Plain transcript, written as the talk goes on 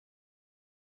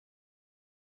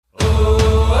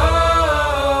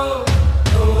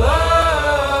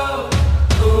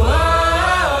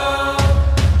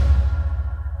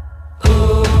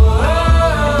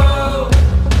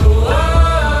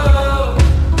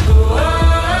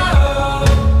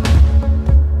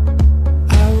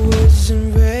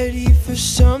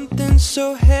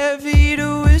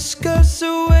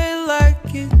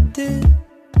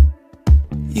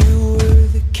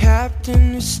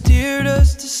steered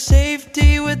us to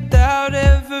safety without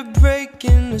ever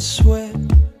breaking a sweat.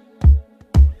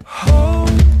 Hope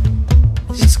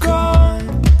is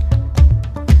gone,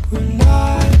 we're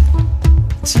not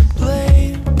to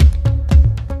blame.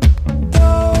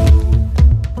 Though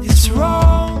it's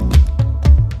wrong,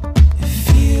 it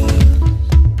feels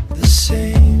the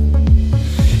same.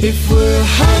 If we're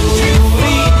 100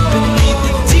 feet beneath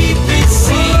the deepest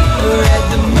sea, we're at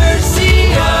the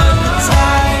mercy of the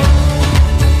tide.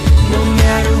 No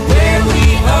matter where we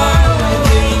are,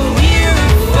 whether you're near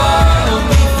or far, I'll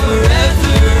be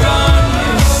forever on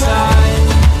your side.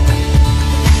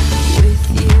 With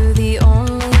you, the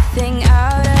only thing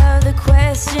out of the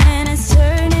question is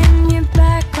turning your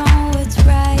back on what's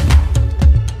right.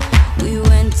 We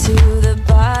went to the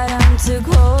bottom, took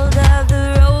hold of the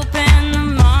rope, and the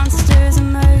monsters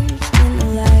emerged in the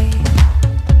light.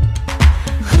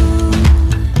 Who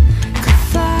could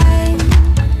find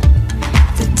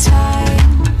the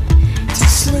time to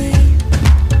sleep?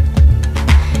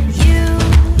 You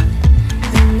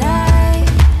and I,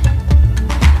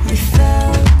 we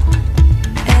felt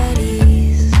at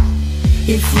ease.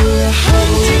 If we're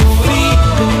 100 feet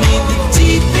beneath the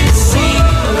deepest sea,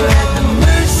 we're at the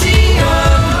mercy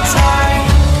of the tide.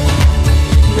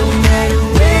 No matter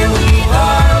where we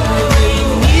are, whether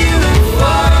you're near or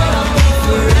far, I'll be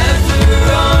forever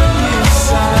on your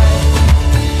side.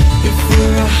 If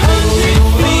we're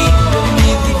 100 feet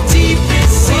beneath the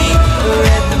deepest sea, we're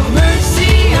at the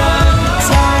mercy of the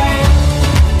tide.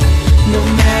 No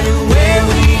matter where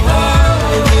we are,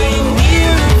 whether you're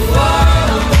near or far,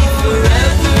 I'll be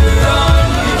forever on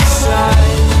your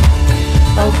side.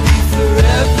 I'll be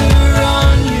forever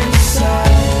on your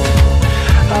side.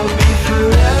 I'll be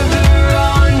forever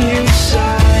on your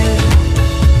side.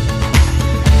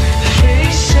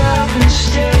 Face up and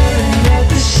staring at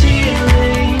the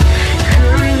ceiling,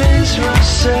 convince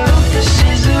myself this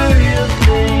is a real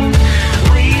thing.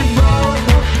 We both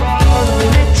will follow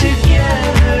it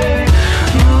together,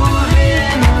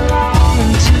 moving along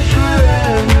into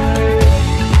forever.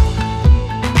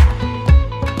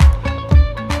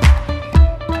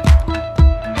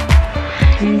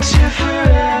 Into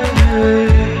forever.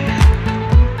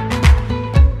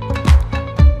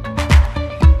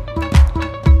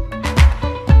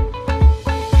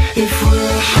 If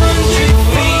we're 100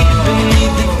 feet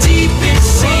beneath the deepest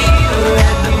sea, we're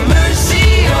at the mercy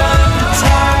of the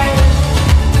tide.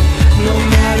 No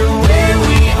matter where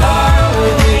we are,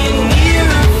 whether you're near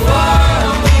or far,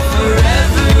 I'll be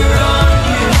forever on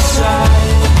your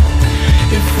side.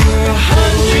 If we're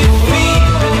 100 feet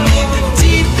beneath the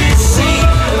deepest sea,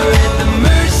 we're at the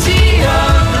mercy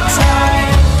of the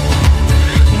tide.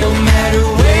 No matter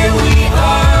where we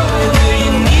are, whether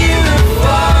you're near or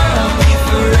far, I'll be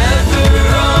forever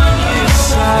on your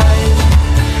side.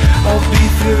 I'll be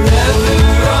forever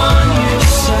on your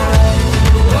side.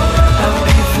 I'll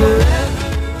be forever.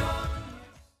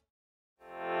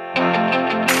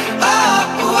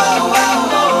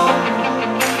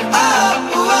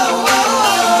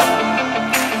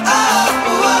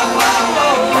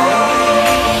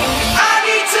 I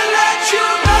need to let you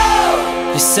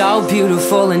know you're so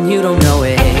beautiful and you don't know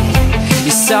it.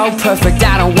 You're so perfect,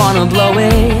 I don't wanna blow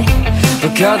it.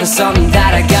 But girl, there's something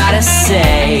that I gotta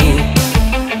say.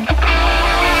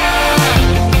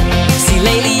 See,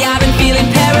 lately I've been feeling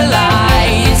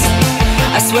paralyzed.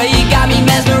 I swear you got me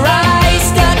mesmerized,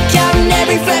 stuck counting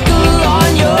every freckle on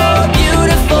your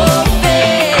beautiful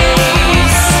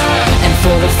face. And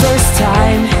for the first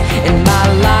time in my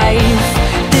life,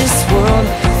 this world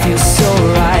feels so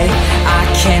right. I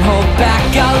can't hold back,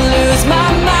 I'll lose my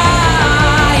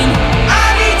mind. I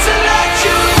need to let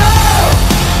you know.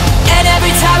 And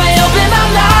every time I open my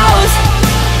mouth,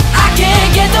 I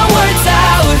can't get the words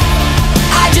out.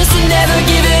 I just never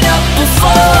given up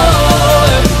before.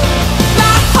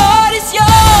 My heart is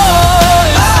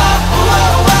yours.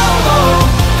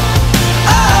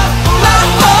 My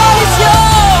heart is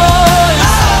yours.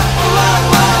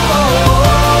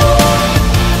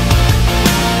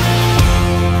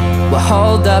 Well,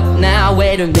 hold up now,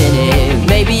 wait a minute.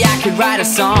 Maybe I could write a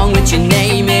song with your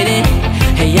name in it.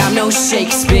 Hey, I'm no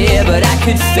Shakespeare, but I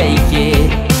could fake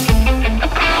it.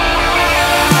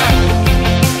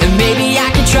 And maybe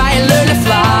I could try and learn to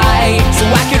fly, so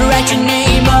I could write your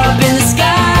name up in the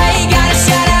sky. Gotta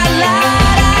shout out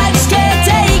loud, I just can't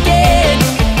take it.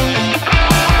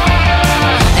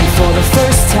 And for the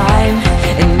first time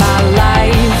in my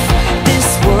life, this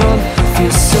world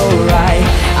feels so right.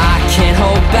 I can't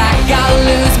hold back, I'll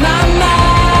lose my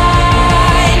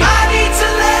mind. I need to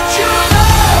let you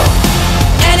know.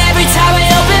 And every time I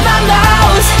open my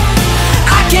mouth,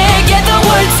 I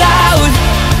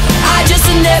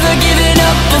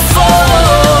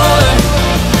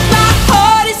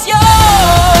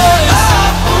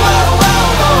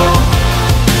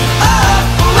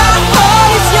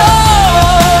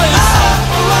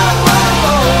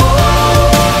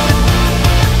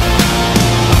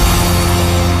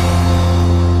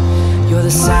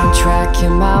losing track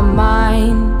in my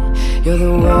mind. You're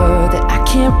the word that I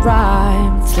can't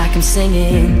rhyme. It's like I'm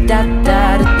singing da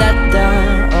da da da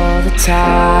da all the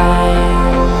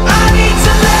time. I need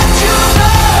to